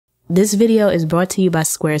This video is brought to you by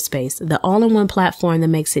Squarespace, the all-in-one platform that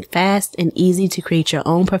makes it fast and easy to create your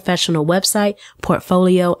own professional website,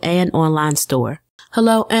 portfolio, and online store.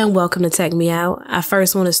 Hello and welcome to Tech Me Out. I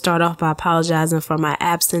first want to start off by apologizing for my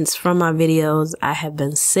absence from my videos. I have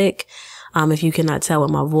been sick. If you cannot tell with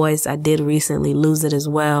my voice, I did recently lose it as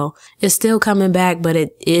well. It's still coming back, but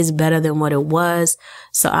it is better than what it was.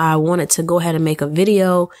 So I wanted to go ahead and make a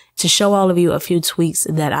video to show all of you a few tweaks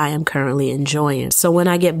that I am currently enjoying. So when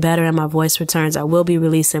I get better and my voice returns, I will be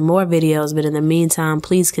releasing more videos. But in the meantime,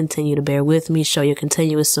 please continue to bear with me, show your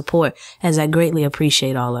continuous support, as I greatly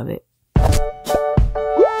appreciate all of it.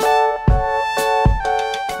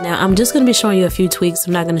 Now, I'm just going to be showing you a few tweaks.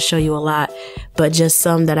 I'm not going to show you a lot, but just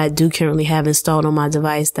some that I do currently have installed on my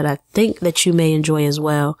device that I think that you may enjoy as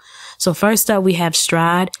well. So first up, we have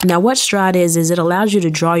Stride. Now, what Stride is it allows you to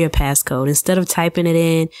draw your passcode. Instead of typing it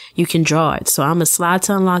in, you can draw it. So I'm going to slide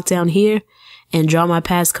to unlock down here and draw my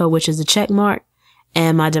passcode, which is a check mark.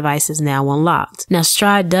 And my device is now unlocked. Now,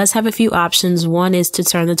 Stride does have a few options. One is to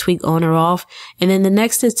turn the tweak on or off. And then the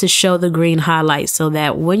next is to show the green highlight so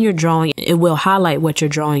that when you're drawing, it will highlight what you're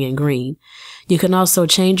drawing in green. You can also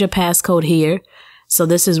change your passcode here. So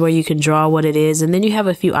this is where you can draw what it is. And then you have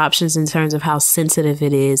a few options in terms of how sensitive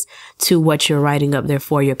it is to what you're writing up there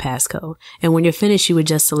for your passcode. And when you're finished, you would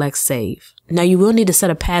just select save. Now, you will need to set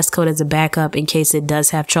a passcode as a backup in case it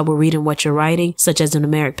does have trouble reading what you're writing, such as a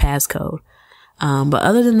numeric passcode. But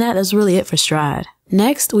other than that, that's really it for Stride.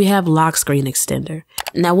 Next, we have Lock Screen Extender.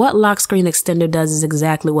 Now, what Lock Screen Extender does is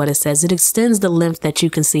exactly what it says. It extends the length that you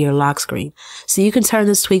can see your lock screen. So you can turn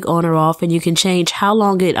this tweak on or off, and you can change how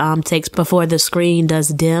long it takes before the screen does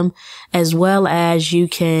dim, as well as you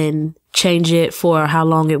can change it for how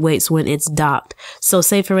long it waits when it's docked. So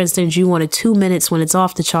say, for instance, you wanted 2 minutes when it's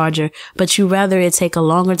off the charger, but you rather it take a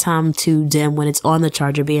longer time to dim when it's on the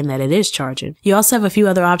charger, being that it is charging. You also have a few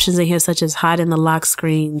other options in here, such as hiding the lock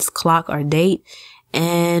screen's clock or date.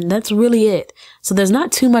 And that's really it. So there's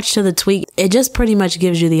not too much to the tweak. It just pretty much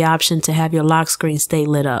gives you the option to have your lock screen stay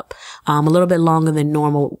lit up a little bit longer than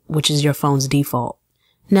normal, which is your phone's default.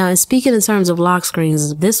 Now, and speaking in terms of lock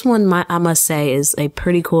screens, this one, I must say, is a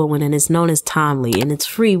pretty cool one, and it's known as Timely, and it's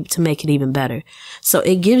free to make it even better. So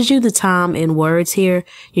it gives you the time in words here.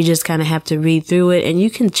 You just kind of have to read through it, and you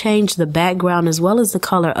can change the background as well as the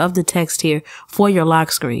color of the text here for your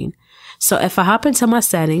lock screen. So if I hop into my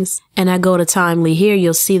settings and I go to Timely here,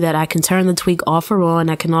 you'll see that I can turn the tweak off or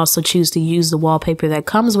on. I can also choose to use the wallpaper that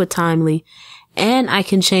comes with Timely. And I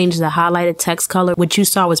can change the highlighted text color, which you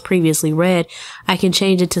saw was previously red. I can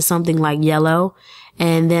change it to something like yellow.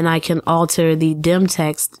 And then I can alter the dim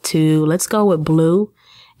text to, let's go with blue.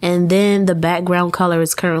 And then the background color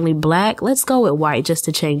is currently black. Let's go with white just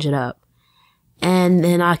to change it up. And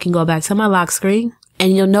then I can go back to my lock screen.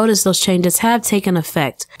 And you'll notice those changes have taken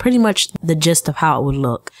effect, pretty much the gist of how it would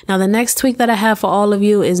look. Now, the next tweak that I have for all of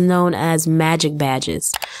you is known as Magic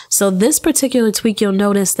Badges. So this particular tweak, you'll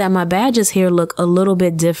notice that my badges here look a little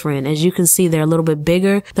bit different. As you can see, they're a little bit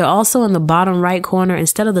bigger. They're also in the bottom right corner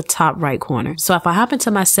instead of the top right corner. So if I hop into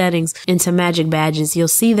my settings into Magic Badges, you'll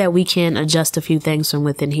see that we can adjust a few things from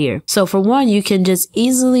within here. So for one, you can just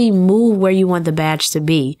easily move where you want the badge to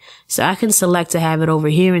be. So I can select to have it over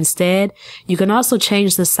here instead. You can also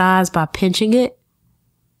change the size by pinching it.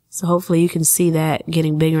 So hopefully you can see that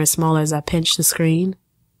getting bigger and smaller as I pinch the screen.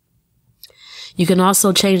 You can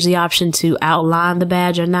also change the option to outline the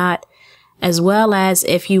badge or not, as well as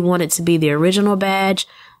if you want it to be the original badge,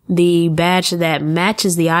 the badge that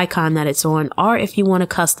matches the icon that it's on, or if you want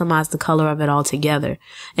to customize the color of it altogether.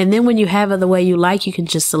 And then when you have it the way you like, you can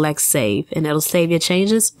just select save and it'll save your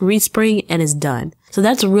changes, respring, and it's done. So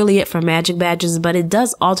that's really it for Magic Badges, but it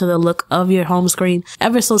does alter the look of your home screen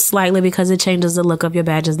ever so slightly because it changes the look of your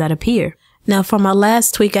badges that appear. Now, for my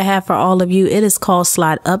last tweak I have for all of you, it is called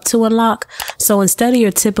Slide Up to Unlock. So instead of your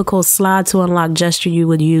typical slide to unlock gesture you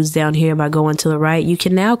would use down here by going to the right, you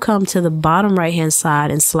can now come to the bottom right hand side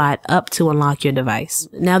and slide up to unlock your device.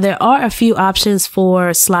 Now, there are a few options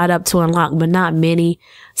for Slide Up to Unlock, but not many,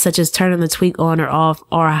 such as turning the tweak on or off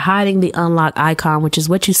or hiding the unlock icon, which is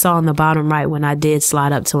what you saw on the bottom right when I did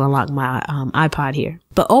slide up to unlock my iPod here.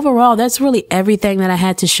 But overall, that's really everything that I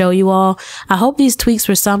had to show you all. I hope these tweaks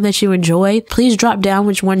were something that you enjoyed. Please drop down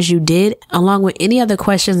which ones you did, along with any other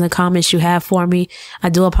questions and comments you have for me. I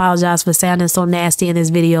do apologize for sounding so nasty in this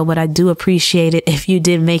video, but I do appreciate it if you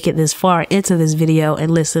did make it this far into this video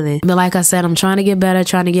and listening. But like I said, I'm trying to get better,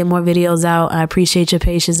 trying to get more videos out. I appreciate your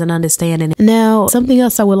patience and understanding. Now, something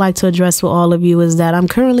else I would would like to address with all of you is that I'm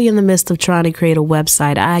currently in the midst of trying to create a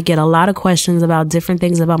website. I get a lot of questions about different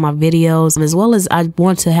things about my videos, as well as I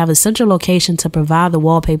want to have a central location to provide the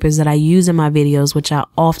wallpapers that I use in my videos, which I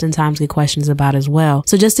oftentimes get questions about as well.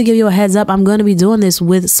 So just to give you a heads up, I'm going to be doing this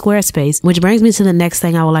with Squarespace, which brings me to the next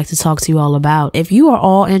thing I would like to talk to you all about. If you are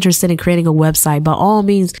all interested in creating a website, by all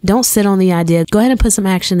means, don't sit on the idea. Go ahead and put some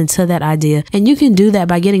action into that idea. And you can do that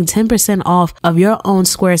by getting 10% off of your own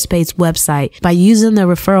Squarespace website by using the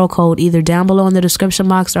referral code either down below in the description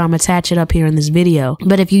box, or I'm attach it up here in this video.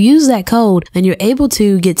 But if you use that code, then you're able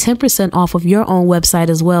to get 10% off of your own website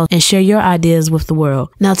as well and share your ideas with the world.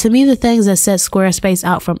 Now, to me, the things that set Squarespace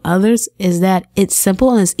out from others is that it's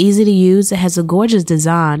simple and it's easy to use. It has a gorgeous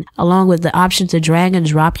design along with the option to drag and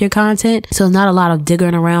drop your content. So not a lot of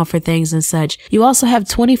digging around for things and such. You also have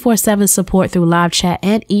 24/7 support through live chat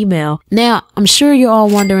and email. Now, I'm sure you're all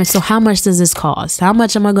wondering, so how much does this cost? How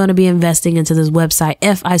much am I going to be investing into this website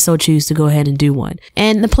if I so choose to go ahead and do one?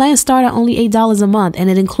 And the plans start at only $8 a month, and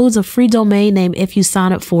it includes a free domain name if you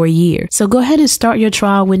sign up for a year. So go ahead and start your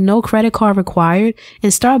trial with no credit card required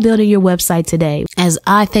and start building your website today, as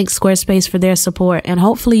I thank Squarespace for their support, and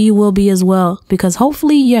hopefully you will be as well, because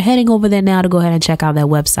hopefully you're heading over there now to go ahead and check out that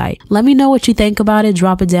website. Let me know what you think about it.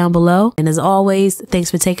 Drop it down below. And as always,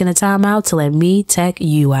 thanks for taking the time out to let me tech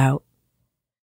you out.